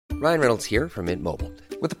Ryan Reynolds here from Mint Mobile.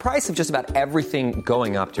 With the price of just about everything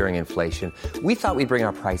going up during inflation, we thought we'd bring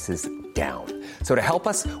our prices down. So to help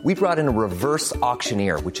us, we brought in a reverse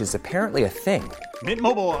auctioneer, which is apparently a thing. Mint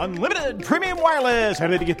Mobile Unlimited Premium Wireless. How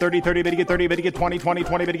to get 30, 30, bit to get 30, bit to get 20, 20,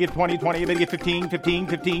 20, bit to get 20, 20, bit to get 15, 15,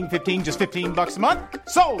 15, 15, just $15 a month?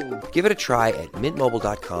 Sold! Give it a try at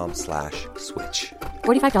mintmobile.com/switch.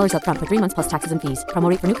 $45 up front for 3 months plus taxes and fees. Promo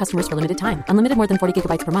rate for new customers for limited time. Unlimited more than 40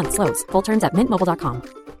 gigabytes per month. Slows full terms at mintmobile.com.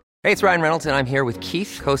 Hey, it's Ryan Reynolds, and I'm here with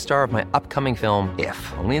Keith, co-star of my upcoming film, If,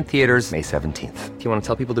 only in theaters May 17th. Do you want to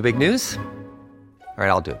tell people the big news? All right,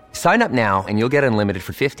 I'll do it. Sign up now and you'll get unlimited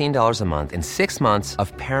for $15 a month and 6 months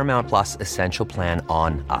of Paramount Plus Essential Plan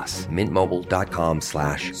on us.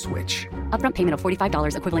 Mintmobile.com/switch. Upfront payment of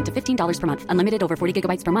 $45 equivalent to $15 per month. Unlimited over 40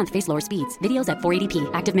 gigabytes per month. Face lower speeds. Videos at 480p.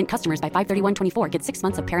 Active Mint customers by 531.24 get 6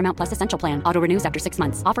 months of Paramount Plus Essential Plan. Auto renews after 6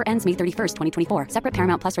 months. Offer ends May 31st, 2024. Separate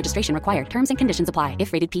Paramount Plus registration required. Terms and conditions apply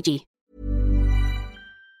if rated PG.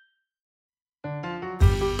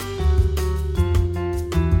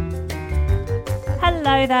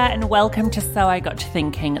 Hello there and welcome to So I Got to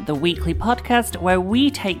Thinking, the weekly podcast where we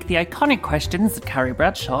take the iconic questions of Carrie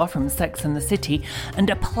Bradshaw from Sex and the City and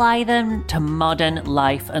apply them to modern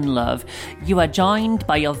life and love. You are joined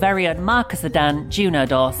by your very own Marcus Adan, Juno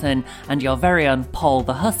Dawson, and your very own Paul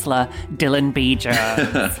the Hustler, Dylan B.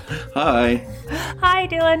 Jones. Hi. Hi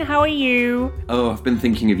Dylan, how are you? Oh, I've been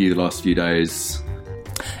thinking of you the last few days.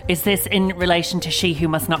 Is this in relation to She Who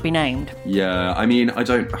Must Not Be Named? Yeah, I mean,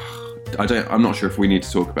 I'm not sure if we need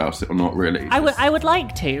to talk about it or not, really. I would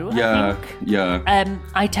like to. Yeah, yeah.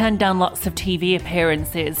 I turned down lots of TV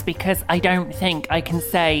appearances because I don't think I can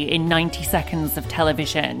say in 90 seconds of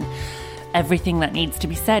television everything that needs to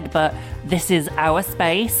be said, but this is our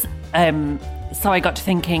space. So I Got to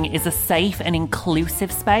Thinking is a safe and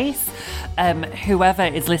inclusive space. Whoever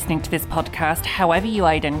is listening to this podcast, however you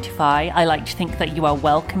identify, I like to think that you are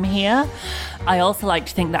welcome here. I also like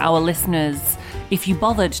to think that our listeners, if you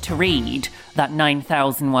bothered to read that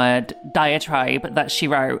 9,000 word diatribe that she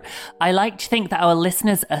wrote, I like to think that our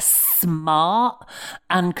listeners are smart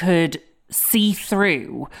and could see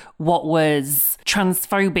through what was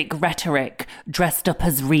transphobic rhetoric dressed up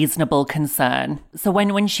as reasonable concern. So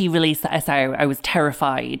when she released that essay, I was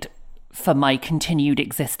terrified for my continued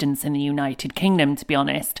existence in the United Kingdom, to be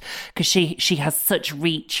honest, because she has such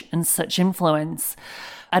reach and such influence.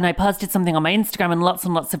 And I posted something on my Instagram and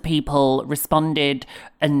lots of people responded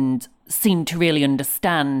and seemed to really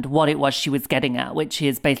understand what it was she was getting at, which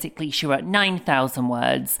is basically she wrote 9,000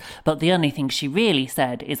 words, but the only thing she really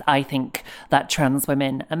said is, I think that trans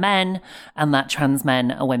women are men and that trans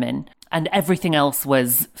men are women. And everything else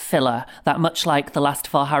was filler, that much like the last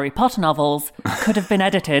 4 Harry Potter novels could have been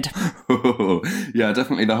edited. Yeah,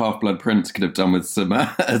 definitely the Half-Blood Prince could have done with some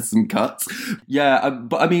cuts. Yeah,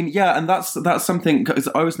 but I mean, yeah, and that's something, because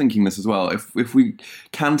I was thinking this as well. If we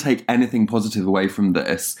can take anything positive away from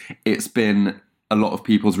this, it's been a lot of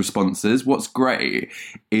people's responses. What's great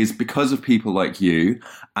is because of people like you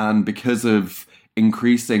and because of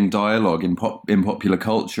increasing dialogue in popular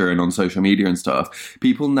culture and on social media and stuff,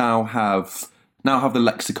 people now have the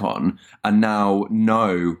lexicon and now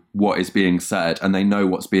know what is being said and they know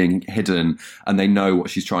what's being hidden and they know what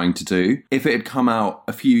she's trying to do. If it had come out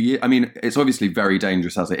a few years, I mean, it's obviously very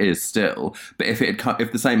dangerous as it is still, but if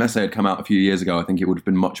the same essay had come out a few years ago, I think it would have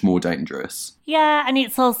been much more dangerous. Yeah, and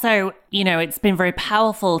it's also, it's been very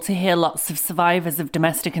powerful to hear lots of survivors of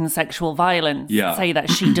domestic and sexual violence say that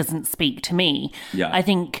she doesn't speak to me. Yeah. I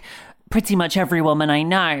think pretty much every woman I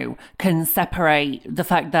know can separate the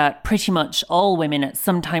fact that pretty much all women at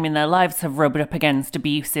some time in their lives have rubbed up against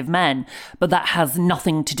abusive men, but that has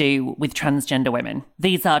nothing to do with transgender women.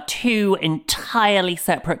 These are two entirely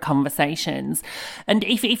separate conversations. And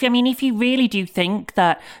if you really do think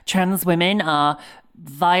that trans women are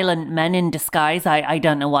violent men in disguise, I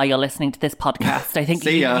don't know why you're listening to this podcast. I think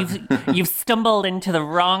you've stumbled into the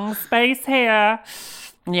wrong space here.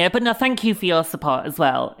 Yeah, but no, thank you for your support as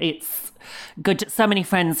well. It's good. So many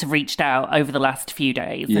friends have reached out over the last few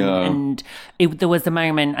days. Yeah. And there was a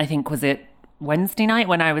moment, I think, was it Wednesday night,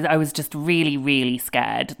 when I was just really, really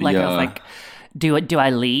scared. I was like, do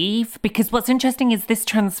I leave? Because what's interesting is this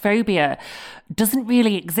transphobia doesn't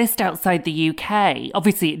really exist outside the UK.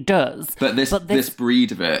 Obviously it does. But this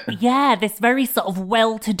breed of it. Yeah, this very sort of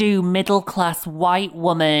well-to-do middle-class white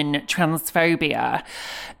woman transphobia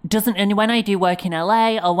doesn't. And when I do work in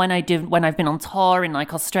LA or when I've been on tour in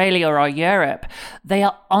like Australia or Europe, they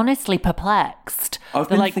are honestly perplexed. I've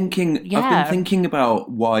been thinking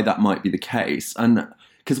about why that might be the case, and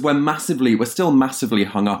because we're still massively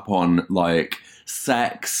hung up on like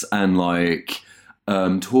sex and like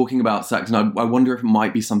talking about sex, and I wonder if it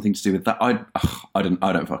might be something to do with that. I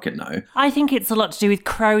don't fucking know. I think it's a lot to do with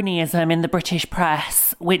cronyism in the British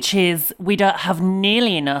press, which is we don't have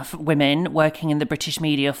nearly enough women working in the British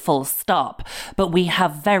media, full stop. But we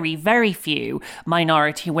have very, very few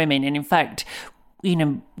minority women. And in fact, you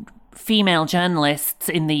know, female journalists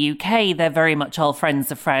in the UK, they're very much all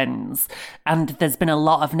friends of friends. And there's been a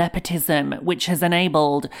lot of nepotism, which has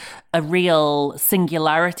enabled a real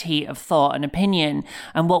singularity of thought and opinion.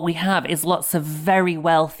 And what we have is lots of very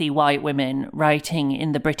wealthy white women writing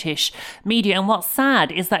in the British media. And what's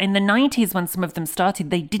sad is that in the 90s, when some of them started,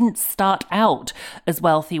 they didn't start out as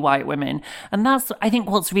wealthy white women. And that's, I think,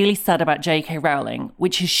 what's really sad about J.K. Rowling,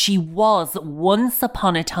 which is she was once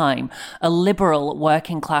upon a time a liberal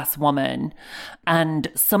working class woman. And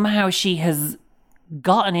somehow she has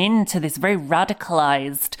gotten into this very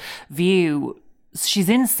radicalized view. She's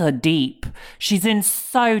in so deep. She's in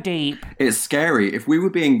so deep. It's scary. If we were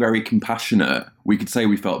being very compassionate, we could say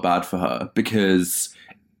we felt bad for her, because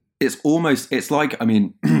it's like, I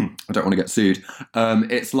mean, I don't want to get sued.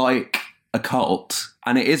 It's like a cult,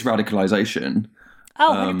 and it is radicalization.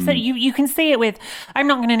 Oh, so you can see it with, I'm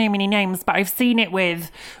not going to name any names, but I've seen it with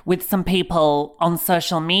some people on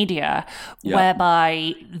social media,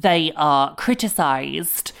 whereby they are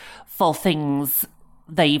criticised for things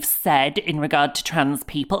they've said in regard to trans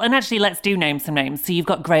people. And actually, let's do name some names. So you've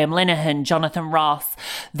got Graham Linehan, Jonathan Ross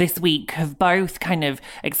this week have both kind of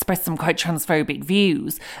expressed some quite transphobic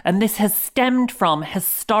views. And this has stemmed from,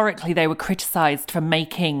 historically, they were criticised for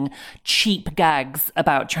making cheap gags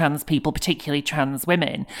about trans people, particularly trans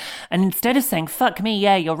women. And instead of saying, fuck me,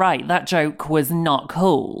 yeah, you're right, that joke was not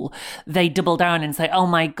cool, they double down and say, oh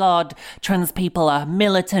my God, trans people are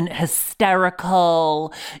militant,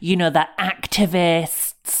 hysterical, you know, they're activists,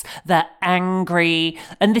 they're angry.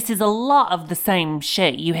 And this is a lot of the same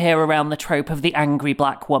shit you hear around the trope of the angry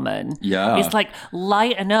black woman. Yeah. It's like,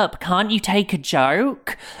 lighten up, can't you take a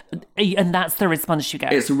joke? And that's the response you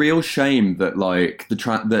get. It's a real shame that, like,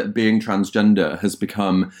 that being transgender has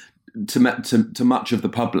become, to much of the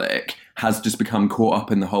public, has just become caught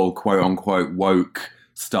up in the whole quote-unquote woke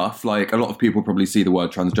stuff. Like, a lot of people probably see the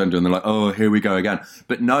word transgender and they're like, oh, here we go again.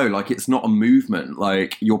 But no, like, it's not a movement.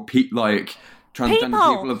 Like,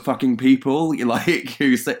 transgender people are fucking people, like,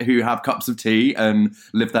 who have cups of tea and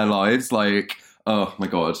live their lives. Like, oh my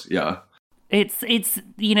God, yeah. It's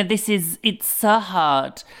you know, it's so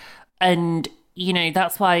hard. And, you know,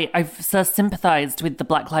 that's why I've so sympathised with the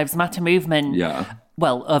Black Lives Matter movement. Yeah.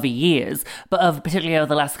 Well, over years, but particularly over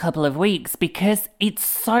the last couple of weeks, because it's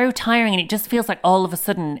so tiring, and it just feels like all of a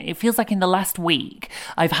sudden, it feels like in the last week,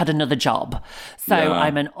 I've had another job. So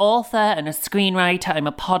I'm an author and a screenwriter, I'm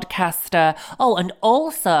a podcaster. Oh, and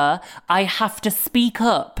also I have to speak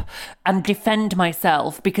up and defend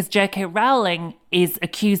myself because J.K. Rowling is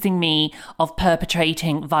accusing me of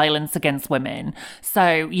perpetrating violence against women.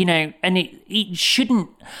 So, you know, and it shouldn't...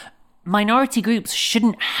 Minority groups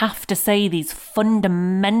shouldn't have to say these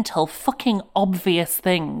fundamental, fucking obvious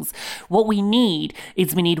things. What we need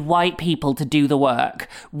is we need white people to do the work.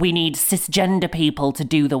 We need cisgender people to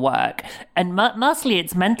do the work. And mostly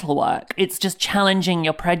it's mental work. It's just challenging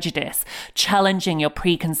your prejudice, challenging your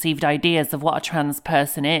preconceived ideas of what a trans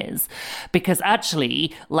person is. Because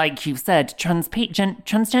actually, like you've said,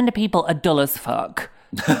 transgender people are dull as fuck.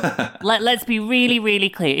 Let's be really, really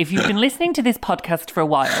clear. If you've been listening to this podcast for a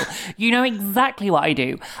while, you know exactly what I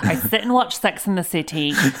do. I sit and watch Sex and the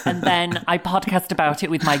City, and then I podcast about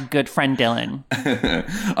it with my good friend Dylan.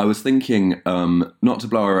 I was thinking, not to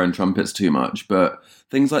blow our own trumpets too much, but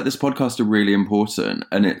things like this podcast are really important,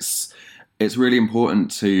 and it's really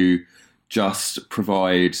important to just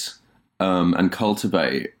provide and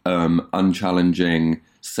cultivate unchallenging,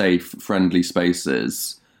 safe, friendly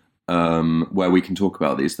spaces where we can talk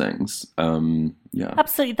about these things. Yeah.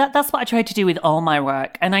 Absolutely. That's what I try to do with all my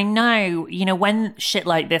work. And I know, you know, when shit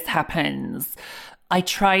like this happens, I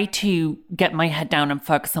try to get my head down and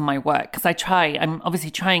focus on my work because I'm obviously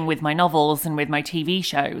trying with my novels and with my TV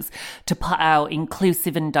shows to put out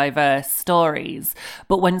inclusive and diverse stories.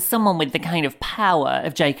 But when someone with the kind of power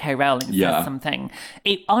of J.K. Rowling says something,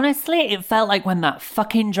 it felt like when that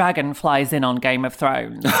fucking dragon flies in on Game of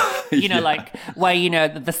Thrones. You know, like where, you know,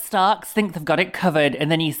 the Starks think they've got it covered and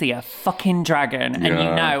then you see a fucking dragon and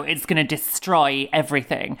you know it's going to destroy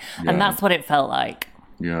everything. And that's what it felt like.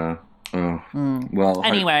 Yeah. Oh, well.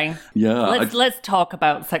 Anyway, let's talk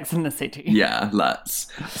about Sex and the City. Yeah,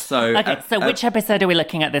 let's. So, okay. So, which episode are we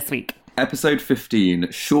looking at this week? Episode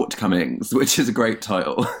 15, Shortcomings, which is a great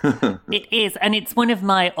title. It is, and it's one of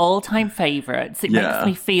my all-time favourites. It makes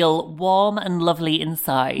me feel warm and lovely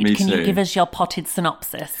inside. Me Can too. you give us your potted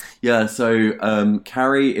synopsis? Yeah, so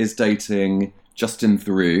Carrie is dating Justin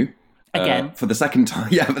Theroux. Again. For the second time.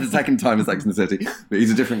 Yeah, for the second time in Sex and the City. But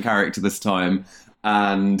he's a different character this time.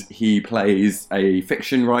 And he plays a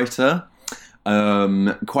fiction writer.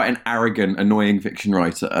 Quite an arrogant, annoying fiction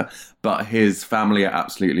writer. But his family are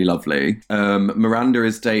absolutely lovely. Miranda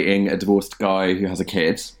is dating a divorced guy who has a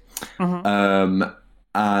kid.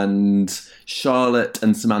 And Charlotte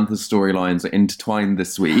and Samantha's storylines are intertwined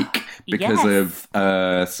this week because of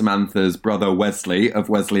Samantha's brother Wesley of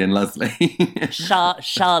Wesley and Leslie.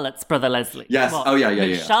 Charlotte's brother Leslie. Yes. What? Oh,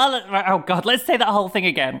 yeah. Charlotte. Oh, God. Let's say that whole thing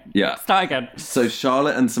again. Yeah. Start again. So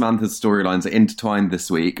Charlotte and Samantha's storylines are intertwined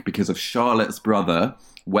this week because of Charlotte's brother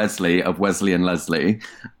Wesley of Wesley and Leslie.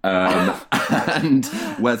 And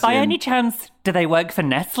Wesley. By any chance, do they work for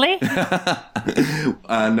Nestle?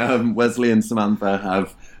 And Wesley and Samantha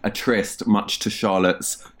have a tryst, much to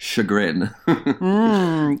Charlotte's chagrin.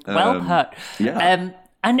 Well put. Yeah.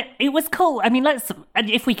 And it was cool. I mean,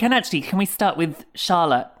 if we can we start with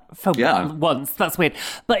Charlotte for once? That's weird.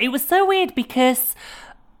 But it was so weird because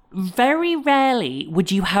very rarely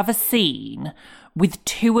would you have a scene with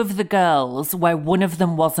two of the girls where one of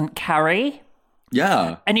them wasn't Carrie.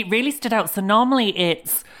 Yeah. And it really stood out. So normally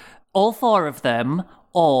it's all four of them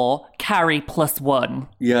or Carrie plus one.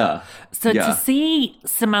 Yeah. So to see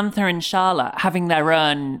Samantha and Charlotte having their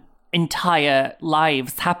own entire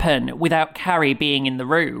lives happen without Carrie being in the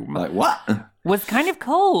room Like, what? was kind of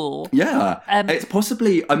cool. Yeah. It's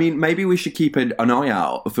possibly, I mean, maybe we should keep an eye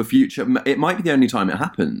out for future. It might be the only time it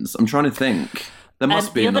happens. I'm trying to think. There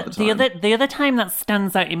must be another time. The other time that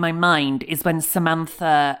stands out in my mind is when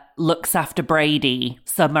Samantha looks after Brady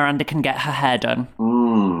so Miranda can get her hair done.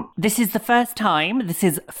 This is the first time, this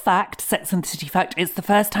is fact, Sex and the City fact, it's the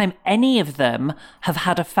first time any of them have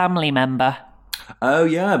had a family member. Oh,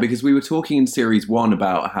 yeah, because we were talking in series 1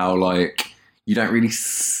 about how, like, you don't really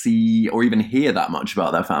see or even hear that much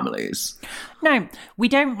about their families. No, we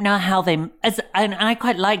don't know how they... And I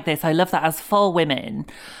quite like this. I love that as 4 women.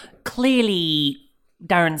 Clearly,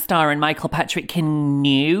 Darren Star and Michael Patrick King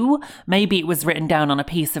knew. Maybe it was written down on a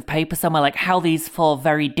piece of paper somewhere, like how these 4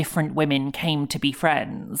 very different women came to be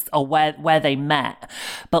friends or where they met.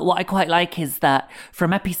 But what I quite like is that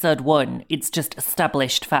from episode 1, it's just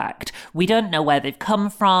established fact. We don't know where they've come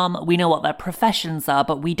from. We know what their professions are,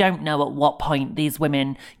 but we don't know at what point these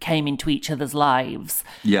women came into each other's lives.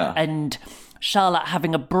 Yeah. And Charlotte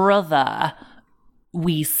having a brother,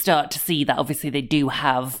 we start to see that obviously they do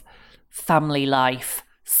have family life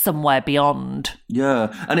somewhere beyond.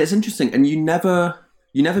 Yeah, and it's interesting, and you never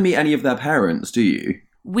meet any of their parents, do you?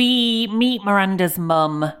 We meet Miranda's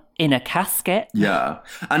mum in a casket. Yeah,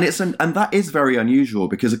 and and that is very unusual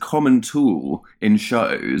because a common tool in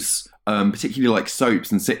shows, particularly like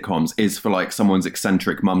soaps and sitcoms, is for like someone's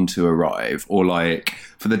eccentric mum to arrive, or like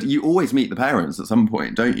you always meet the parents at some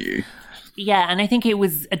point, don't you? Yeah, and I think it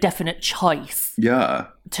was a definite choice. Yeah.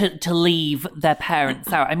 To leave their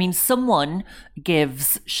parents out. I mean, someone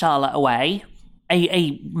gives Charlotte away.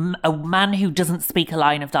 A man who doesn't speak a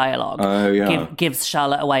line of dialogue gives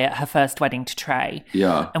Charlotte away at her first wedding to Trey.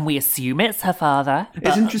 Yeah. And we assume it's her father.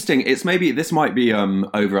 It's interesting. It's maybe, this might be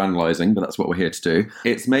overanalyzing, but that's what we're here to do.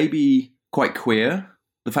 It's maybe quite queer,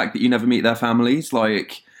 the fact that you never meet their families,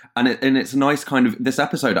 like... And it's a nice kind of... This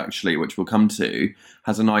episode, actually, which we'll come to,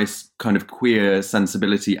 has a nice kind of queer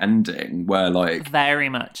sensibility ending where, like... Very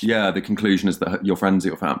much. Yeah, the conclusion is that your friends are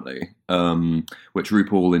your family, which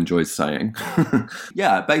RuPaul enjoys saying.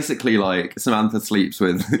 Yeah, basically, like, Samantha sleeps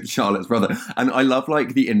with Charlotte's brother. And I love,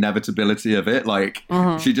 like, the inevitability of it. Like,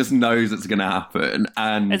 she just knows it's going to happen.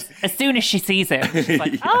 And as soon as she sees him, she's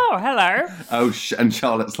like, oh, hello. And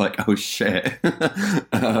Charlotte's like, oh, shit.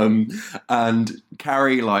 And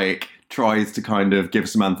Carrie, like, tries to kind of give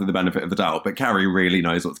Samantha the benefit of the doubt, but Carrie really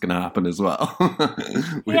knows what's going to happen as well,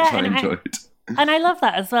 which I enjoyed. And I love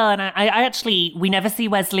that as well. And I actually, we never see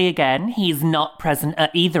Wesley again. He's not present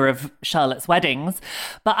at either of Charlotte's weddings,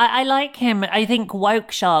 but I like him. I think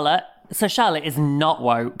woke Charlotte. So Charlotte is not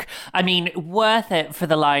woke. I mean, worth it for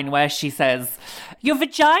the line where she says, your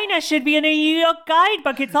vagina should be in a New York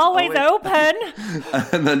guidebook. It's always open.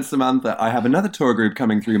 And then Samantha, I have another tour group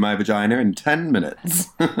coming through my vagina in 10 minutes.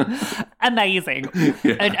 Amazing.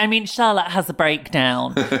 Yeah. And, I mean, Charlotte has a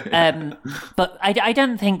breakdown. But I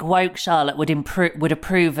don't think woke Charlotte would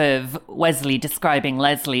approve of Wesley describing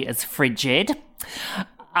Leslie as frigid.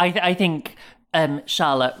 I think...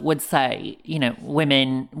 Charlotte would say, you know,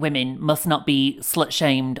 women must not be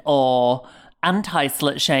slut-shamed or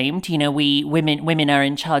anti-slut shamed. You know, women are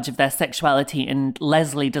in charge of their sexuality, and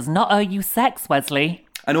Leslie does not owe you sex, Wesley.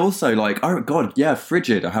 And also, like, oh God, yeah,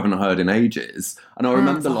 frigid. I haven't heard in ages. And I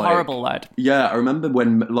remember, it's a horrible word. Yeah, I remember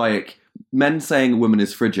when, like, men saying a woman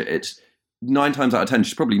is frigid. 9 times out of 10,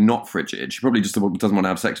 she's probably not frigid. She probably just doesn't want to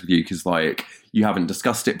have sex with you because, like, you haven't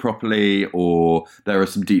discussed it properly, or there are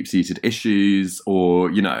some deep-seated issues, or,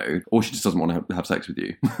 you know, or she just doesn't want to have sex with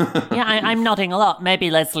you. Yeah, I'm nodding a lot. Maybe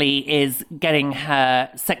Leslie is getting her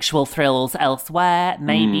sexual thrills elsewhere.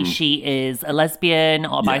 Maybe she is a lesbian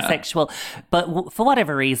or bisexual. But for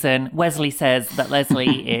whatever reason, Wesley says that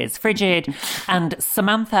Leslie is frigid, and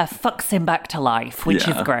Samantha fucks him back to life, which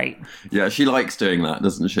is great. Yeah, she likes doing that,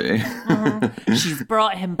 doesn't she? She's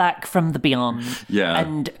brought him back from the beyond. Yeah.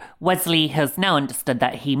 And Wesley has now understood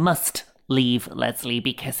that he must leave Leslie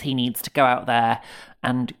because he needs to go out there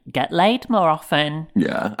and get laid more often.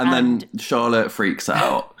 Yeah. And then Charlotte freaks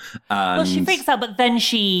out. And... Well, she freaks out, but then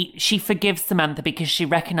she forgives Samantha because she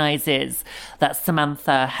recognises that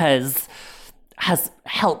Samantha has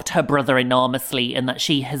helped her brother enormously and that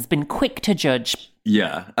she has been quick to judge.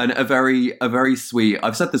 Yeah, and a very sweet.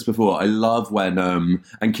 I've said this before. I love when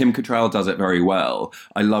and Kim Cattrall does it very well.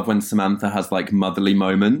 I love when Samantha has like motherly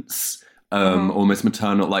moments, almost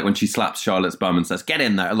maternal, like when she slaps Charlotte's bum and says, "Get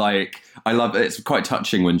in there!" Like, I love it. It's quite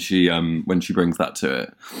touching when she brings that to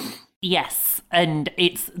it. Yes, and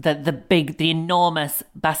it's the enormous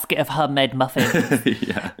basket of homemade muffins.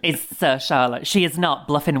 Yeah, is Sir Charlotte. She is not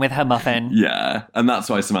bluffing with her muffin. Yeah, and that's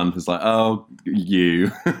why Samantha's like, "Oh,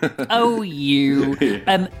 you." Oh, you.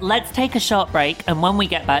 Let's take a short break, and when we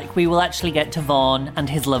get back, we will actually get to Vaughn and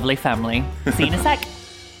his lovely family. See you in a sec.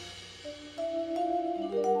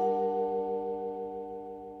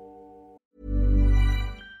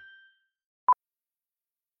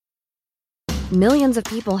 Millions of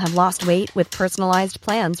people have lost weight with personalized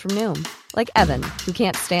plans from Noom. Like Evan, who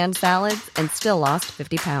can't stand salads and still lost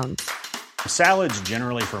 50 pounds. Salads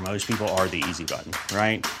generally for most people are the easy button,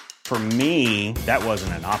 right? For me, that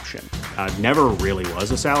wasn't an option. I never really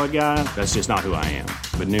was a salad guy. That's just not who I am.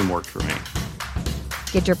 But Noom worked for me.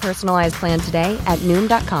 Get your personalized plan today at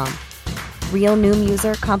Noom.com. Real Noom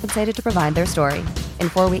user compensated to provide their story. In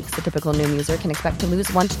 4 weeks, the typical Noom user can expect to lose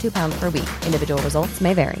 1 to 2 pounds per week. Individual results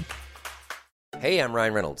may vary. Hey, I'm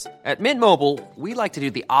Ryan Reynolds. At Mint Mobile, we like to do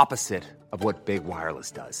the opposite of what Big Wireless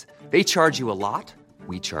does. They charge you a lot,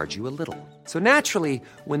 we charge you a little. So naturally,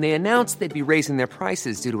 when they announced they'd be raising their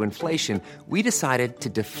prices due to inflation, we decided to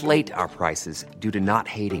deflate our prices due to not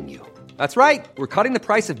hating you. That's right. We're cutting the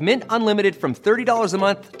price of Mint Unlimited from $30 a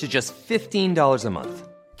month to just $15 a month.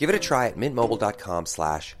 Give it a try at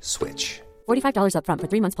mintmobile.com/switch. $45 up front for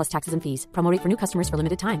 3 months plus taxes and fees. Promo rate for new customers for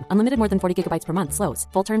limited time. Unlimited more than 40 gigabytes per month. Slows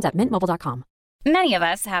full terms at mintmobile.com. Many of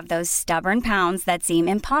us have those stubborn pounds that seem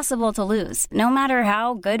impossible to lose, no matter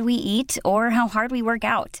how good we eat or how hard we work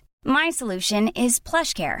out. My solution is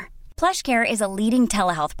PlushCare. PlushCare is a leading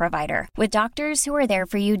telehealth provider with doctors who are there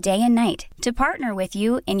for you day and night to partner with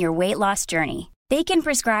you in your weight loss journey. They can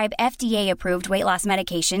prescribe FDA-approved weight loss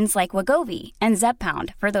medications like Wegovy and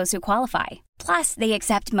Zepbound for those who qualify. Plus, they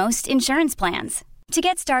accept most insurance plans. To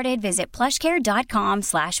get started, visit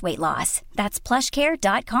plushcare.com/weightloss. That's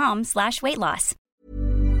plushcare.com/weightloss.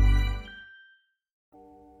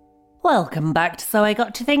 Welcome back to So I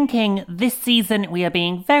Got to Thinking. This season, we are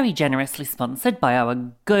being very generously sponsored by our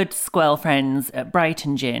good squirrel friends at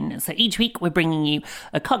Brighton Gin. So each week, we're bringing you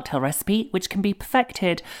a cocktail recipe which can be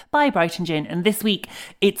perfected by Brighton Gin. And this week,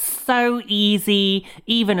 it's so easy.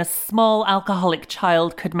 Even a small alcoholic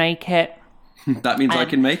child could make it. That means I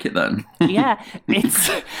can make it then. Yeah,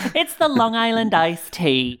 it's the Long Island iced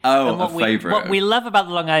tea. Oh, a favourite. What we love about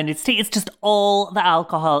the Long Island iced tea is just all the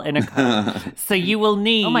alcohol in a cup. So you will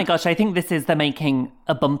need, oh my gosh, I think this is the making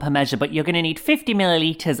a bumper measure, but you're going to need 50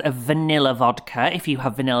 millilitres of vanilla vodka, if you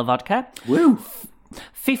have vanilla vodka. Woo!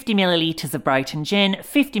 50 millilitres of Brighton Gin,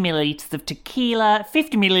 50 millilitres of tequila,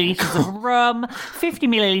 50 millilitres of rum, 50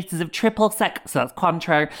 millilitres of triple sec, so that's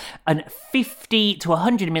Cointreau, and 50 to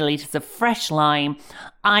 100 millilitres of fresh lime,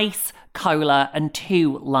 ice, cola, and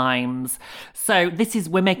 2 limes. So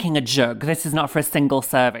we're making a jug. This is not for a single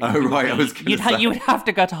serving. Oh, right, I was going to say. You would have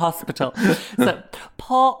to go to hospital. So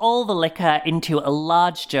pour all the liquor into a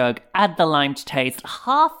large jug, add the lime to taste,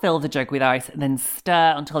 half fill the jug with ice, and then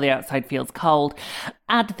stir until the outside feels cold.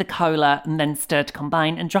 Add the cola and then stir to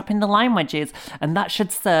combine and drop in the lime wedges. And that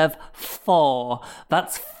should serve 4.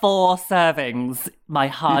 That's 4 servings, my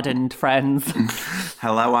hardened friends.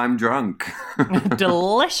 Hello, I'm drunk.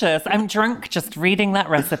 Delicious. I'm drunk just reading that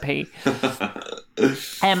recipe.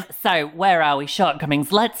 So, where are we?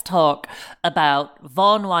 Shortcomings. Let's talk about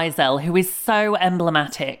Vaughn Wiesel, who is so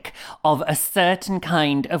emblematic of a certain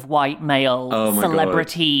kind of white male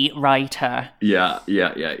celebrity writer. Yeah.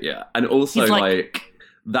 And also, He's like,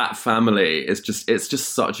 that family is it's just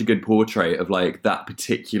such a good portrait of, like, that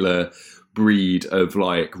particular breed of,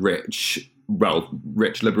 like, rich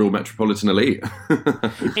liberal metropolitan elite.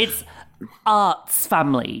 It's arts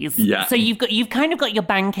families. Yeah. So you've kind of got your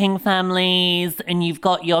banking families and you've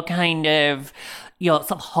got your kind of your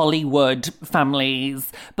sort of Hollywood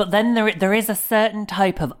families, but then there is a certain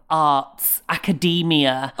type of arts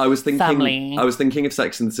academia family. I was thinking if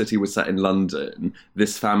Sex and the City was set in London,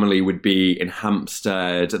 this family would be in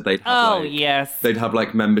Hampstead. They'd have they'd have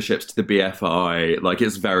like memberships to the BFI. Like,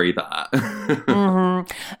 it's very that.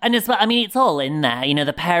 Mm-hmm. And as well, I mean, it's all in there. You know,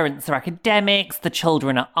 the parents are academics, the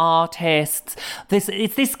children are artists.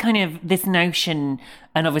 It's this notion.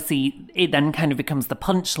 And obviously, it then kind of becomes the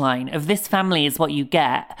punchline of this family is what you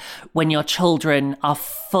get when your children are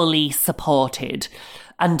fully supported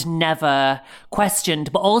and never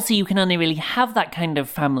questioned. But also, you can only really have that kind of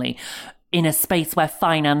family in a space where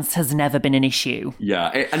finance has never been an issue.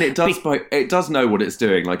 Yeah, it does know what it's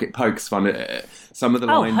doing. Like, it pokes fun at it. Some of the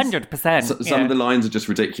lines... 100%. Some of the lines are just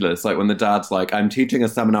ridiculous. Like, when the dad's like, I'm teaching a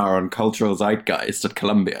seminar on cultural zeitgeist at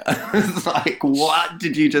Columbia. It's like, what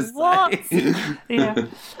did you just say? Yeah.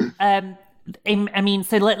 I mean,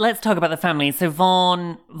 so let's talk about the family. So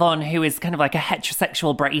Vaughn, who is kind of like a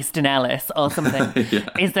heterosexual Bret Easton Ellis or something,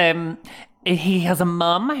 is he has a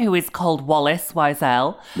mum who is called Wallace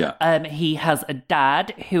Wiesel. Yeah. He has a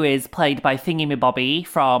dad who is played by Thingy-me-Bobby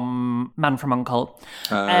from Man from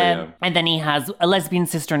U.N.C.L.E. And then he has a lesbian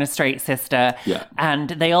sister and a straight sister. Yeah. And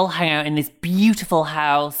they all hang out in this beautiful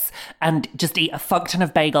house and just eat a fuck ton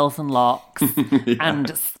of bagels and lox and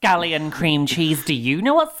scallion cream cheese. Do you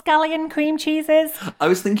know what scallion cream cheese is? I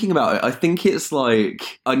was thinking about it. I think it's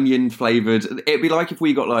like onion flavoured. It'd be like if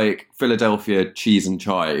we got like Philadelphia cheese and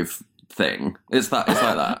chive thing. It's like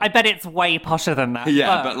that. I bet it's way posher than that.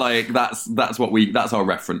 Yeah, but like that's our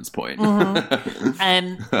reference point.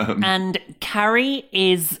 Mm-hmm. And Carrie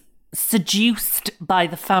is seduced by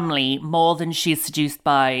the family more than she's seduced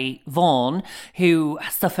by Vaughn, who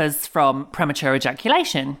suffers from premature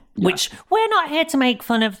ejaculation, which we're not here to make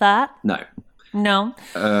fun of that. No.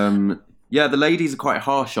 Yeah, the ladies are quite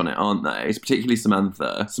harsh on it, aren't they? It's particularly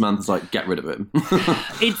Samantha. Samantha's like, get rid of him.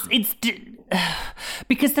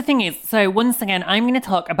 Because the thing is, so once again, I'm going to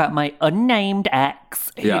talk about my unnamed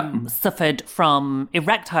ex who suffered from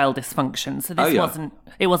erectile dysfunction. So this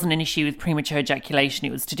wasn't an issue with premature ejaculation.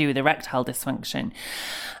 It was to do with erectile dysfunction.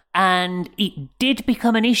 And it did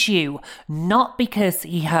become an issue, not because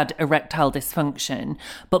he had erectile dysfunction,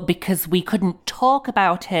 but because we couldn't talk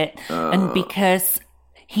about it and because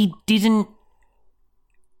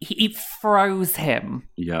it froze him.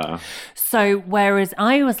 Yeah. So whereas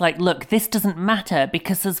I was like, look, this doesn't matter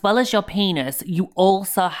because as well as your penis, you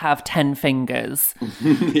also have 10 fingers.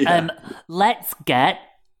 Let's get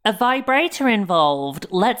a vibrator involved.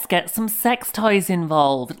 Let's get some sex toys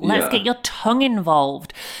involved. Let's get your tongue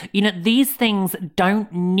involved. You know, these things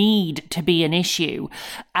don't need to be an issue.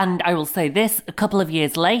 And I will say this, a couple of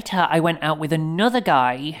years later, I went out with another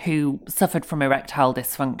guy who suffered from erectile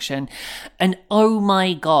dysfunction. And oh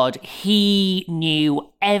my God, he knew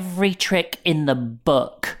every trick in the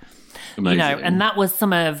book. Amazing. You know, and that was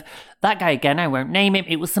some of... That guy, again, I won't name him.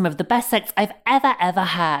 It was some of the best sex I've ever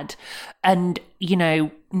had. And, you know,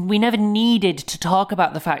 we never needed to talk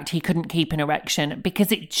about the fact he couldn't keep an erection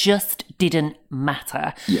because it just didn't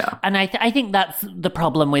matter. Yeah. And I think that's the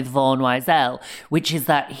problem with Vaughn Wiesel, which is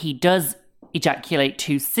that he does ejaculate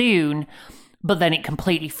too soon, but then it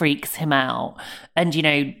completely freaks him out. And, you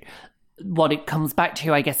know, what it comes back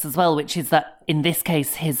to, I guess, as well, which is that in this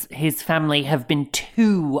case, his family have been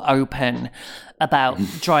too open about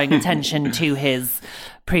drawing attention to his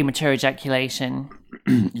premature ejaculation.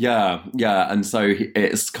 Yeah. And so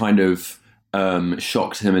it's kind of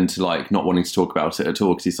shocked him into like not wanting to talk about it at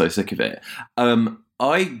all because he's so sick of it.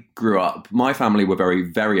 I grew up, my family were very,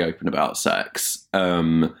 very open about sex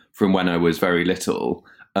from when I was very little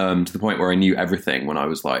to the point where I knew everything when I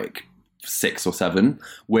was like 6 or 7,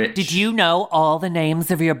 which... Did you know all the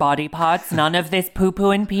names of your body parts? None of this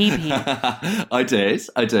poo-poo and pee-pee. I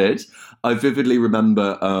did. I vividly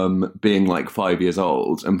remember being like 5 years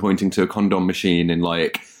old and pointing to a condom machine in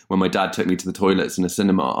like when my dad took me to the toilets in a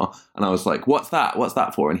cinema, and I was like, what's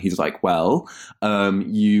that for? And he's like, well,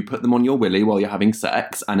 you put them on your willy while you're having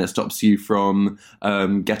sex and it stops you from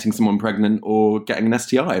getting someone pregnant or getting an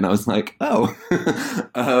STI. And I was like, oh.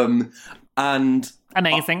 And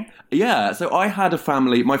Amazing. Yeah, so I had a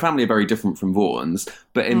family. My family are very different from Vaughan's,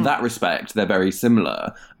 but in that respect, they're very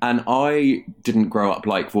similar. And I didn't grow up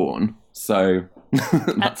like Vaughan, so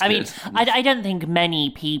that's mean, good. I don't think many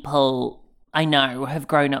people I know have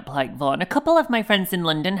grown up like Vaughan. A couple of my friends in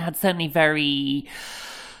London had certainly very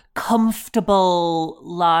comfortable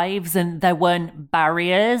lives and there weren't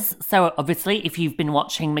barriers. So obviously, if you've been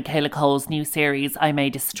watching Michaela Cole's new series, I May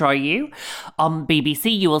Destroy You, on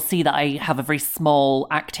BBC, you will see that I have a very small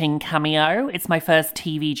acting cameo. It's my first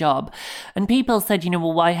TV job. And people said,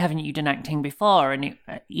 well, why haven't you done acting before? And,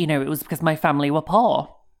 it was because my family were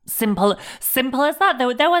poor. Simple as that.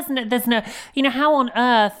 There's no, how on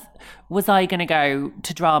earth was I going to go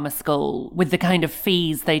to drama school with the kind of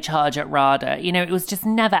fees they charge at RADA? It was just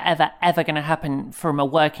never, ever, ever going to happen from a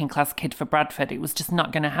working class kid for Bradford. It was just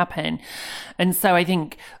not going to happen. And so I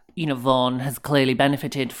think, Vaughan has clearly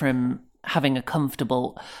benefited from having a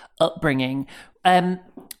comfortable upbringing.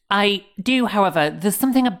 I do, however, there's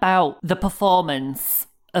something about the performance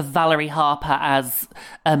of Valerie Harper as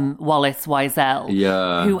Wallace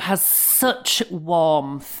Wiesel, who has such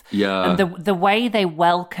warmth. Yeah. And the way they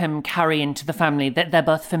welcome Carrie into the family, that they're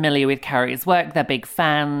both familiar with Carrie's work, they're big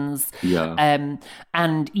fans. Yeah.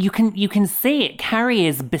 And you can see it. Carrie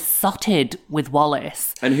is besotted with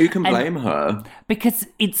Wallace. And who can blame her? Because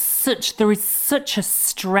there is such a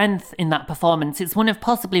strength in that performance. It's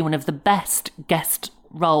possibly one of the best guest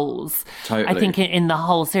roles, totally. I think, in the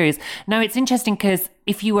whole series. Now, it's interesting because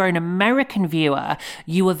if you were an American viewer,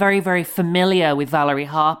 you were very, very familiar with Valerie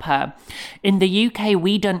Harper. In the UK,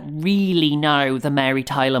 we don't really know the Mary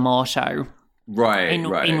Tyler Moore Show. Right.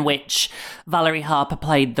 In which Valerie Harper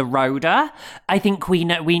played the Rhoda. I think we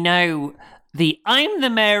know the I'm the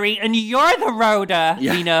Mary and you're the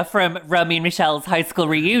Rhoda, from Romy and Michelle's high school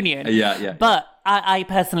reunion. Yeah. But I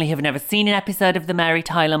personally have never seen an episode of the Mary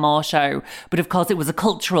Tyler Moore Show, but of course it was a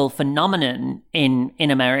cultural phenomenon in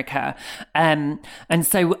America. And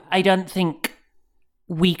so I don't think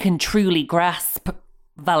we can truly grasp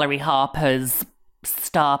Valerie Harper's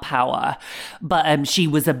star power, but she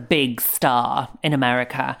was a big star in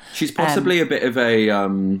America. She's possibly a bit of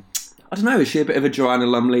a... I don't know, is she a bit of a Joanna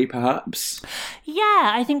Lumley, perhaps?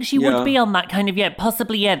 Yeah, I think she would be on that kind of,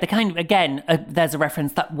 possibly, the kind of, again, there's a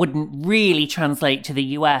reference that wouldn't really translate to the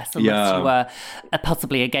US unless you were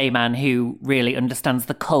possibly a gay man who really understands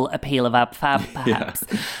the cult appeal of Ab Fab, perhaps.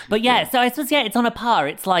 But so I suppose, it's on a par.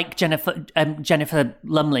 It's like Joanna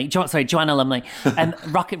Lumley,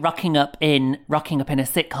 rocking up in a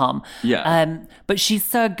sitcom. Yeah. But she's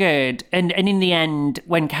so good. And in the end,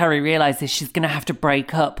 when Carrie realises she's going to have to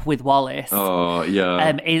break up with Wallace,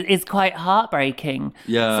 is quite heartbreaking.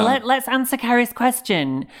 Yeah. So let's answer Carrie's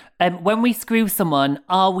question. When we screw someone,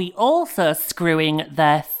 are we also screwing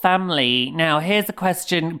their family? Now, here's a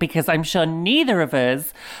question, because I'm sure neither of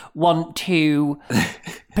us want to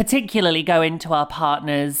particularly go into our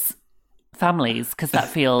partners' families, because that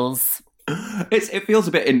feels... It feels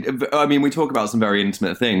a bit... we talk about some very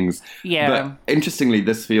intimate things. Yeah. But interestingly,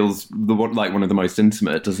 this feels like one of the most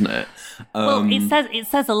intimate, doesn't it? Well, it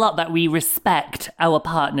says a lot that we respect our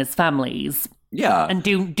partners' families. Yeah. And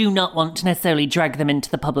do not want to necessarily drag them into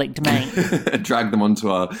the public domain. Drag them onto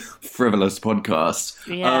our frivolous podcast.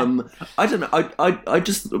 Yeah. I don't know. I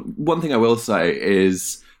just... One thing I will say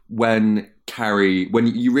is... when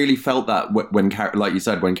you really felt that when Carrie, like you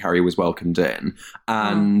said, when Carrie was welcomed in,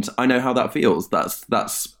 and I know how that feels.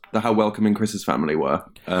 That's how welcoming Chris's family were.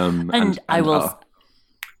 And I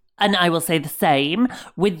will say the same,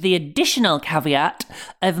 with the additional caveat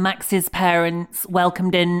of Max's parents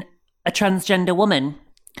welcomed in a transgender woman.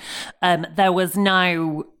 There was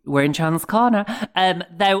no... We're in Trans Corner.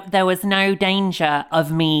 There was no danger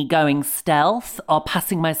of me going stealth or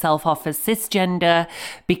passing myself off as cisgender,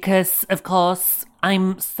 because, of course,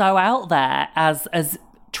 I'm so out there as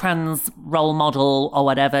trans role model or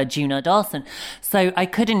whatever, Juno Dawson. So I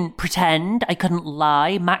couldn't pretend, I couldn't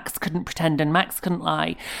lie. Max couldn't pretend and Max couldn't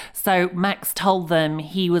lie. So Max told them,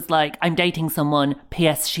 he was like, I'm dating someone,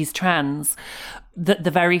 P.S. she's trans.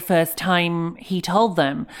 The very first time he told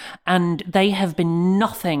them, and they have been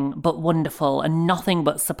nothing but wonderful and nothing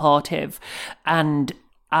but supportive, and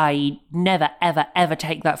I never ever ever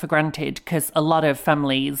take that for granted, because a lot of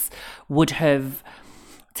families would have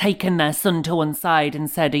taken their son to one side and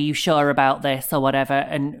said, are you sure about this or whatever,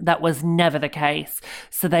 and that was never the case.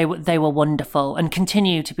 So they were wonderful and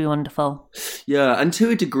continue to be wonderful. Yeah, and to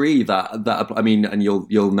a degree that and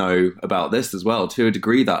you'll know about this as well, to a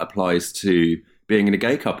degree that applies to being in a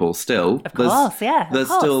gay couple still. Of course, yeah. There's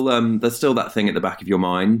still that thing at the back of your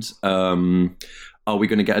mind. are we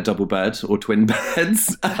going to get a double bed or twin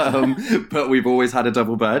beds? But we've always had a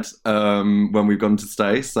double bed when we've gone to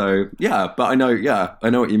stay. So yeah, but I know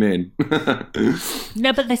what you mean.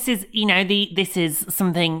 No, but this is, this is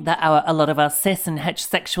something that a lot of our cis and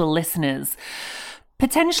heterosexual listeners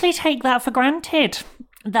potentially take that for granted.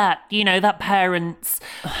 That, that parents,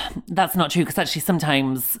 that's not true, because actually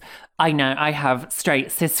sometimes I know I have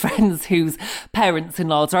straight cis friends whose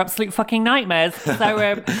parents-in-laws are absolute fucking nightmares.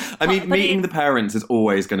 So, I mean, meeting the parents is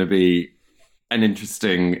always going to be an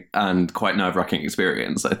interesting and quite nerve-wracking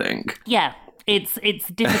experience, I think. Yeah. It's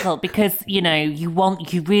difficult because, you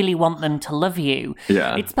really want them to love you.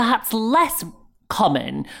 Yeah. It's perhaps less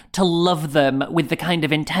common to love them with the kind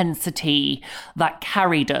of intensity that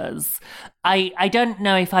Carrie does. I don't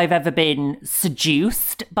know if I've ever been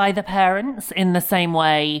seduced by the parents in the same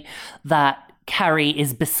way that Carrie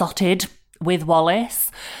is besotted with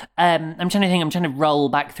Wallace. I'm trying to roll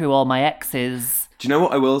back through all my exes. Do you know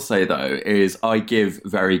what I will say, though, is I give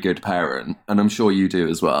very good parent, and I'm sure you do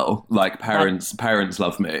as well. Like, parents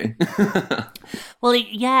love me. Well,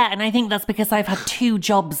 yeah, and I think that's because I've had 2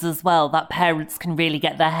 jobs as well that parents can really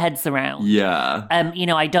get their heads around. Yeah.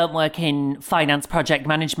 I don't work in finance project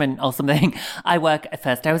management or something. I was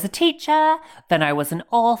a teacher, then I was an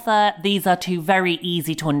author. These are 2 very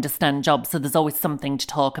easy to understand jobs, so there's always something to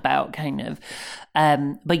talk about, kind of.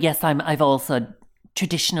 But yes, I've also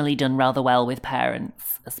traditionally done rather well with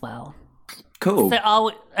parents as well. Cool.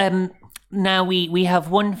 So now we have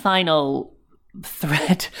one final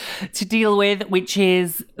thread to deal with, which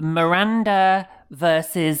is Miranda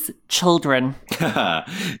versus children.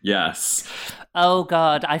 Yes. Oh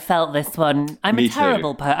God, I felt this one. I'm a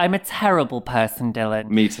terrible person, Dylan.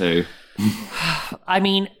 Me too. I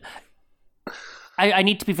mean, I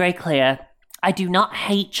need to be very clear. I do not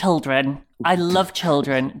hate children. I love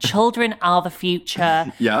children. Children are the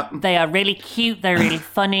future. Yeah. They are really cute. They're really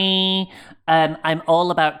funny. I'm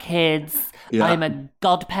all about kids. Yeah. I'm a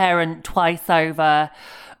godparent twice over.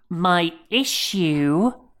 My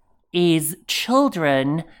issue is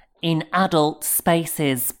children in adult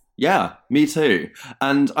spaces. Yeah, me too.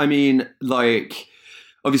 And I mean, like,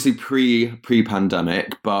 obviously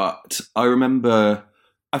pre-pandemic, but I remember,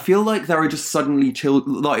 I feel like there are just suddenly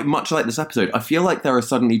children, like, much like this episode, I feel like there are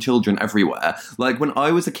suddenly children everywhere. Like, when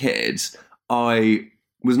I was a kid, I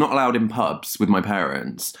was not allowed in pubs with my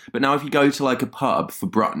parents. But now if you go to, like, a pub for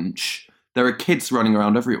brunch, there are kids running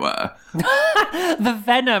around everywhere. The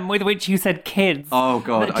venom with which you said kids. Oh,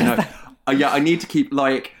 God, I know. Yeah, I need to keep,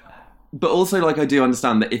 like... But also, like, I do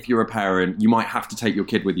understand that if you're a parent, you might have to take your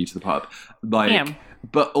kid with you to the pub. Like, yeah.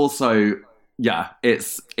 But also, yeah,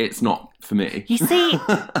 it's not for me. You see,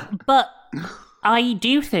 but I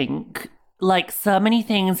do think, like so many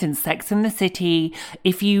things in Sex and the City,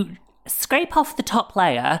 if you scrape off the top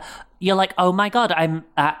layer, you're like, oh my God, I'm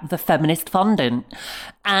at the feminist fondant.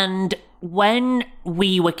 And when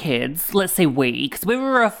we were kids, let's say we, because we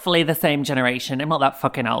were roughly the same generation, I'm not that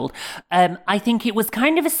fucking old, I think it was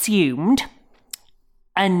kind of assumed,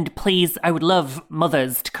 and please, I would love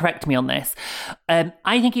mothers to correct me on this,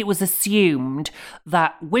 I think it was assumed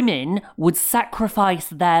that women would sacrifice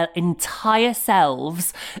their entire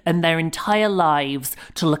selves and their entire lives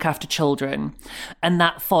to look after children. And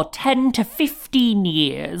that for 10 to 15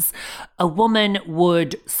 years, a woman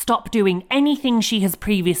would stop doing anything she has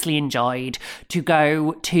previously enjoyed to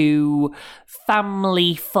go to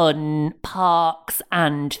family fun parks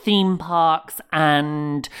and theme parks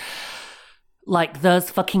and... like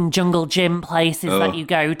those fucking jungle gym places that you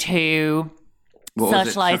go to. What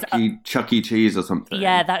socialize, was it? Chuck E. Cheese or something?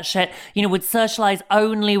 Yeah, that shit. Would socialise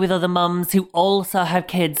only with other mums who also have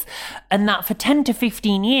kids. And that for 10 to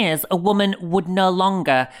 15 years, a woman would no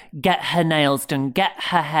longer get her nails done, get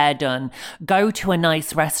her hair done, go to a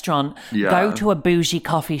nice restaurant, go to a bougie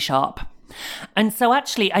coffee shop. And so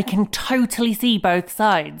actually, I can totally see both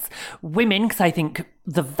sides. Women, because I think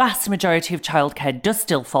the vast majority of childcare does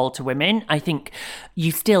still fall to women. I think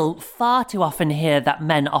you still far too often hear that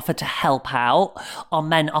men offer to help out, or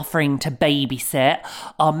men offering to babysit,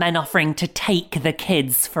 or men offering to take the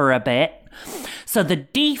kids for a bit. So the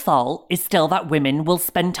default is still that women will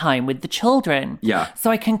spend time with the children. Yeah. So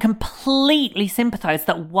I can completely sympathise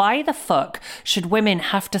that why the fuck should women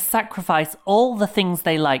have to sacrifice all the things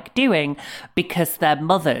they like doing because they're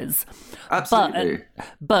mothers? Absolutely.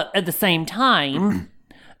 But at the same time,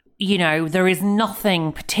 there is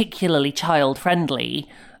nothing particularly child-friendly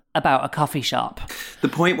about a coffee shop. The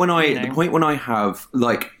point when I have,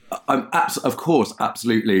 like, I'm of course,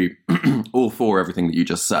 absolutely all for everything that you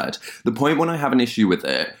just said. The point when I have an issue with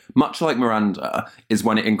it, much like Miranda, is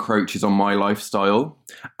when it encroaches on my lifestyle.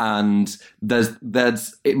 And there's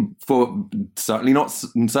for certainly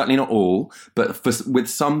not all, but with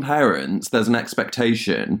some parents, there's an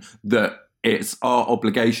expectation that it's our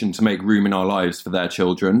obligation to make room in our lives for their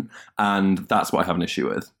children, and that's what I have an issue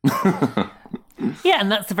with. Yeah,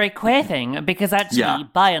 and that's a very queer thing, because actually,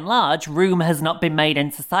 by and large, room has not been made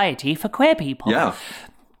in society for queer people. Yeah.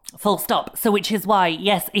 Full stop. So which is why,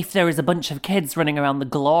 yes, if there is a bunch of kids running around the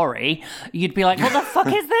Glory, you'd be like, what the fuck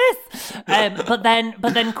is this? But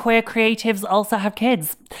then queer creatives also have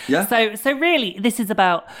kids. Yeah. So really, this is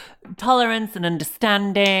about tolerance and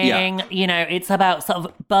understanding. Yeah. You know, it's about sort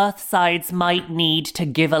of both sides might need to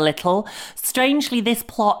give a little. Strangely, this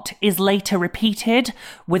plot is later repeated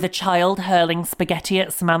with a child hurling spaghetti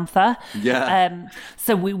at Samantha. Yeah.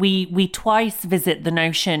 So we twice visit the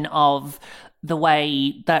notion of the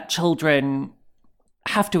way that children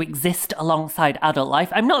have to exist alongside adult life.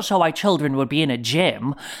 I'm not sure why children would be in a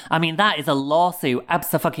gym. I mean, that is a lawsuit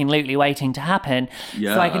absolutely waiting to happen.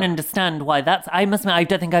 Yeah. So I can understand why I must admit, I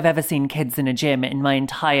don't think I've ever seen kids in a gym in my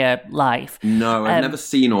entire life. No, I've never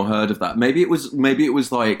seen or heard of that. Maybe it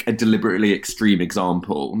was like a deliberately extreme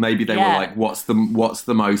example. Maybe they were like, what's the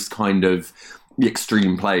most kind of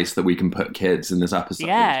extreme place that we can put kids in this episode?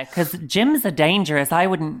 Yeah, because gyms are dangerous. I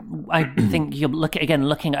think you're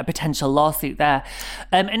looking at a potential lawsuit there.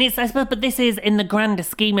 And it's, I suppose, but this is, in the grander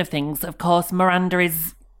scheme of things, of course, Miranda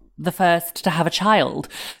is the first to have a child.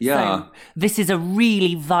 Yeah. So this is a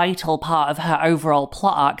really vital part of her overall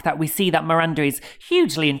plot arc, that we see that Miranda is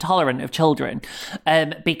hugely intolerant of children,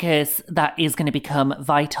 because that is going to become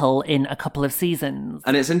vital in a couple of seasons.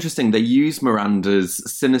 And it's interesting, they use Miranda's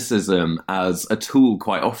cynicism as a tool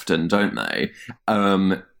quite often, don't they?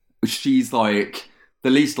 She's like the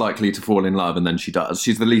least likely to fall in love, and then she does.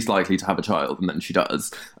 She's the least likely to have a child, and then she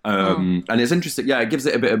does. And it's interesting. Yeah, it gives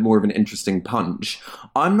it a bit more of an interesting punch.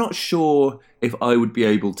 I'm not sure if I would be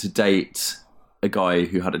able to date a guy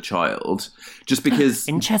who had a child, just because...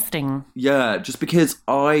 Interesting. Yeah, just because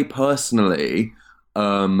I personally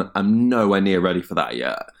am nowhere near ready for that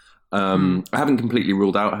yet. I haven't completely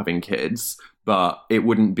ruled out having kids, but it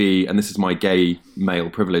wouldn't be, and this is my gay male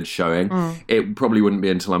privilege showing, it probably wouldn't be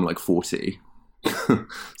until I'm like 40.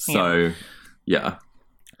 So, yeah.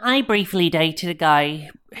 I briefly dated a guy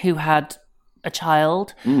who had a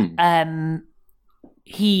child.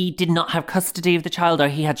 He did not have custody of the child, or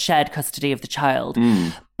he had shared custody of the child.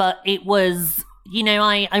 But it was, you know,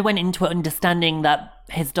 I went into it understanding that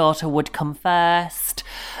his daughter would come first,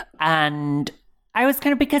 and I was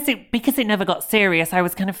kind of, because it never got serious, I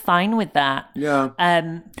was kind of fine with that. Yeah.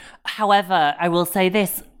 However, I will say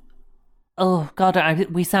this. Oh, God,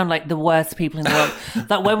 we sound like the worst people in the world.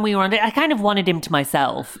 That when we were on it, I kind of wanted him to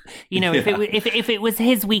myself. You know, if it was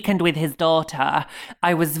his weekend with his daughter,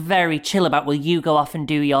 I was very chill about, well, you go off and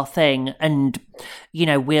do your thing, and, you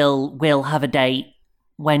know, we'll have a date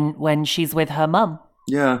when she's with her mum.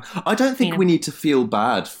 Yeah. I don't think we need to feel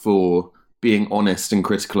bad for being honest and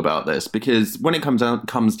critical about this, because when it comes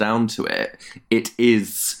down to it, it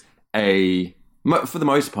is for the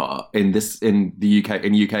most part, in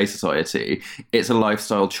UK society, it's a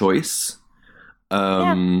lifestyle choice.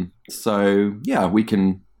 So yeah, we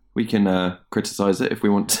can criticize it if we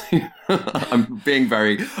want to. I'm being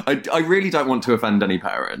I really don't want to offend any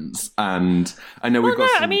parents, and I know we've got.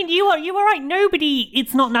 I mean, you are right. Nobody.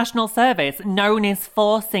 It's not national service. No one is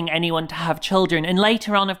forcing anyone to have children. And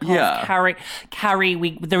later on, of course,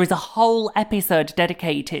 Carrie. There is a whole episode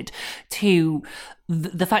dedicated to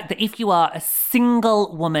the fact that if you are a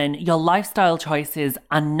single woman, your lifestyle choices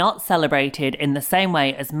are not celebrated in the same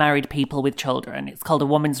way as married people with children. It's called A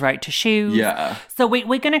Woman's Right to Choose. Yeah. So we're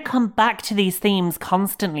going to come back to these themes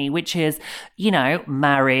constantly, which is, you know,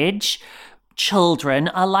 marriage, children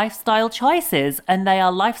are lifestyle choices, and they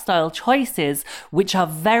are lifestyle choices which are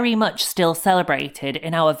very much still celebrated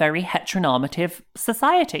in our very heteronormative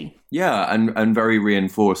society. Yeah, and very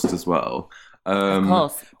reinforced as well. Of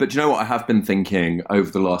course. But do you know what I have been thinking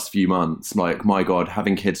over the last few months? Like, my God,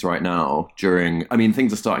 having kids right now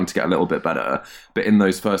things are starting to get a little bit better, but in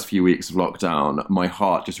those first few weeks of lockdown, my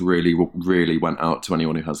heart just really, really went out to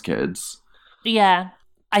anyone who has kids. Yeah.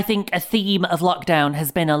 I think a theme of lockdown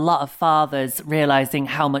has been a lot of fathers realising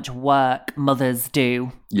how much work mothers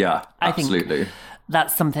do. Yeah, absolutely. I think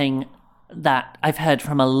that's something that I've heard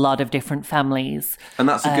from a lot of different families. And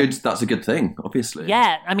that's a good thing, obviously.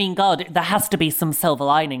 Yeah, I mean, God, there has to be some silver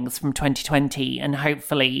linings from 2020, and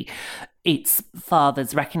hopefully it's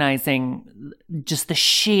fathers recognising just the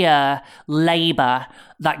sheer labour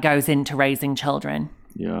that goes into raising children.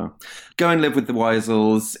 Yeah. Go and live with the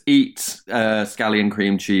Weisels, eat scallion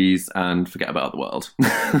cream cheese, and forget about the world.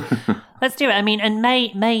 Let's do it. I mean, and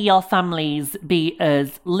may your families be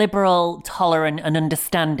as liberal, tolerant, and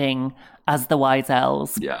understanding as the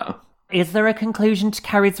Weisels. Yeah. Is there a conclusion to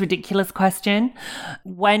Carrie's ridiculous question?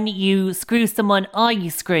 When you screw someone, are you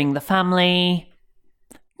screwing the family?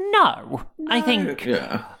 No. I think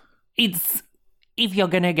it's... If you're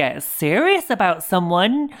going to get serious about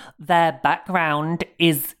someone, their background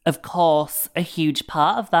is, of course, a huge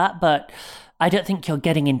part of that, but I don't think you're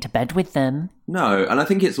getting into bed with them. No, and I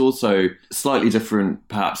think it's also slightly different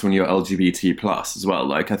perhaps when you're LGBT plus as well.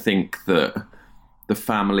 Like, I think that the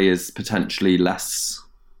family is potentially less...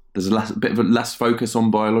 There's a bit of a less focus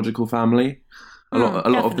on biological family a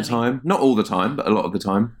lot of the time. Not all the time, but a lot of the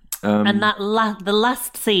time. And that the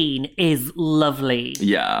last scene is lovely.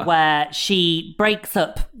 Yeah. Where she breaks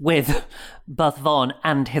up with both Vaughn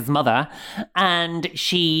and his mother, and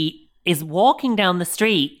she is walking down the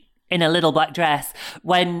street in a little black dress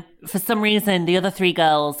when, for some reason, the other three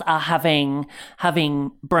girls are having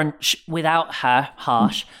brunch without her,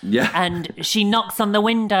 Harsh. Yeah. And she knocks on the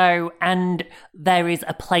window and there is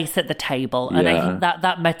a place at the table. And I think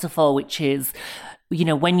that metaphor, which is... You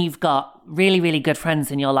know, when you've got really, really good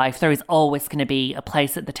friends in your life, there is always going to be a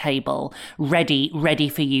place at the table ready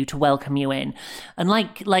for you to welcome you in. And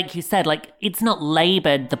like you said, like, it's not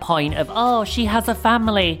laboured the point of, oh, she has a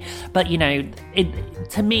family. But, you know,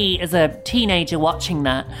 to me, as a teenager watching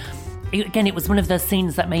that, it was one of those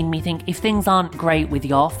scenes that made me think, if things aren't great with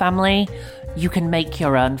your family, you can make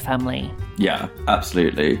your own family. Yeah,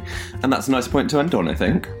 absolutely. And that's a nice point to end on, I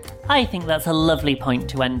think. I think that's a lovely point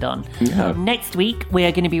to end on. Yeah. Next week, we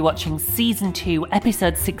are going to be watching Season 2,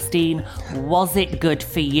 Episode 16, Was It Good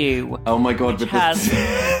For You? Oh my God.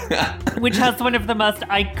 Which has one of the most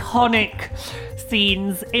iconic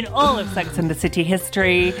scenes in all of Sex and the City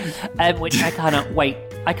history, which I can't wait.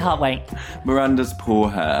 Miranda's poor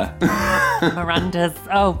hair.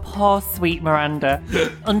 Oh, poor sweet Miranda.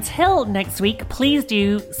 Until next week, please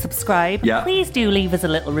do subscribe. Yeah. Please do leave us a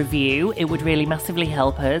little review. It would really massively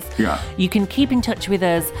help us. Yeah. You can keep in touch with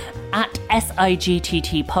us at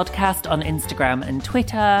SIGTT Podcast on Instagram and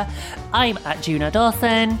Twitter. I'm at Juno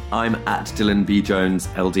Dawson. I'm at Dylan B. Jones,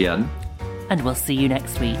 LDN. And we'll see you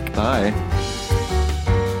next week. Bye.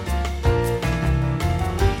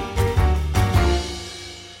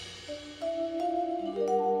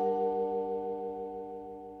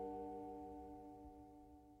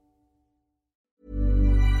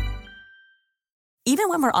 Even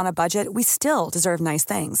when we're on a budget, we still deserve nice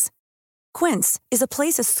things. Quince is a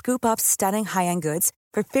place to scoop up stunning high-end goods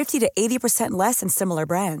for 50 to 80% less than similar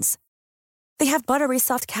brands. They have buttery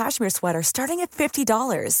soft cashmere sweaters starting at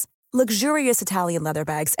 $50, luxurious Italian leather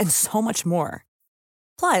bags, and so much more.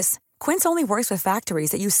 Plus, Quince only works with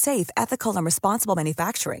factories that use safe, ethical, and responsible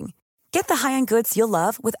manufacturing. Get the high-end goods you'll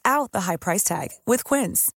love without the high price tag with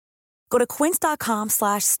Quince. Go to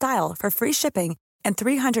quince.com/style for free shipping and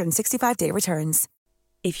 365-day returns.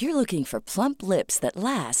 If you're looking for plump lips that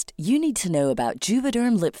last, you need to know about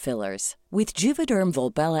Juvederm lip fillers. With Juvederm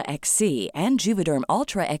Volbella XC and Juvederm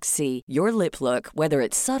Ultra XC, your lip look, whether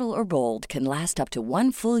it's subtle or bold, can last up to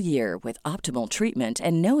 1 full year with optimal treatment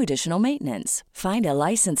and no additional maintenance. Find a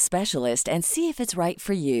licensed specialist and see if it's right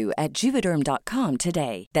for you at Juvederm.com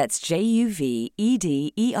today. That's JUVEDERM.com.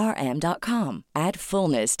 Add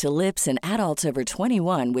fullness to lips in adults over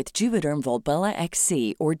 21 with Juvederm Volbella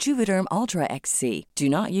XC or Juvederm Ultra XC. Do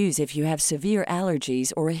not use if you have severe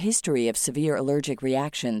allergies or a history of severe allergic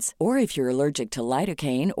reactions, or if you're allergic to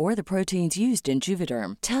lidocaine or the proteins used in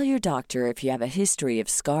Juvederm. Tell your doctor if you have a history of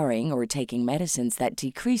scarring or taking medicines that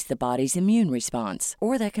decrease the body's immune response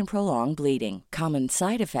or that can prolong bleeding. Common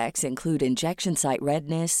side effects include injection site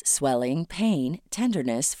redness, swelling, pain,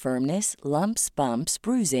 tenderness, firmness, lumps, bumps,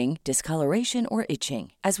 bruising, discoloration, or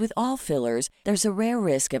itching. As with all fillers, there's a rare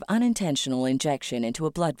risk of unintentional injection into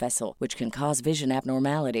a blood vessel, which can cause vision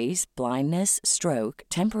abnormalities, blindness, stroke,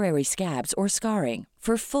 temporary scabs, or scarring.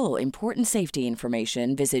 For full, important safety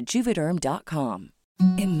information, visit Juvederm.com.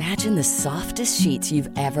 Imagine the softest sheets you've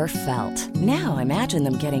ever felt. Now imagine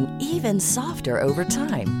them getting even softer over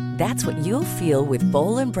time. That's what you'll feel with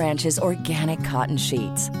Boll & Branch's organic cotton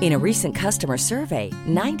sheets. In a recent customer survey,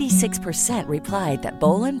 96% replied that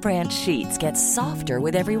Boll & Branch sheets get softer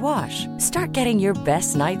with every wash. Start getting your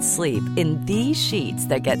best night's sleep in these sheets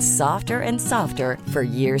that get softer and softer for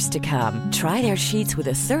years to come. Try their sheets with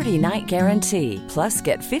a 30-night guarantee. Plus,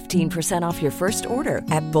 get 15% off your first order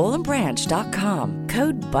at BollandBranch.com.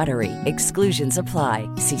 Code BUTTERY. Exclusions apply.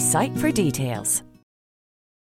 See site for details.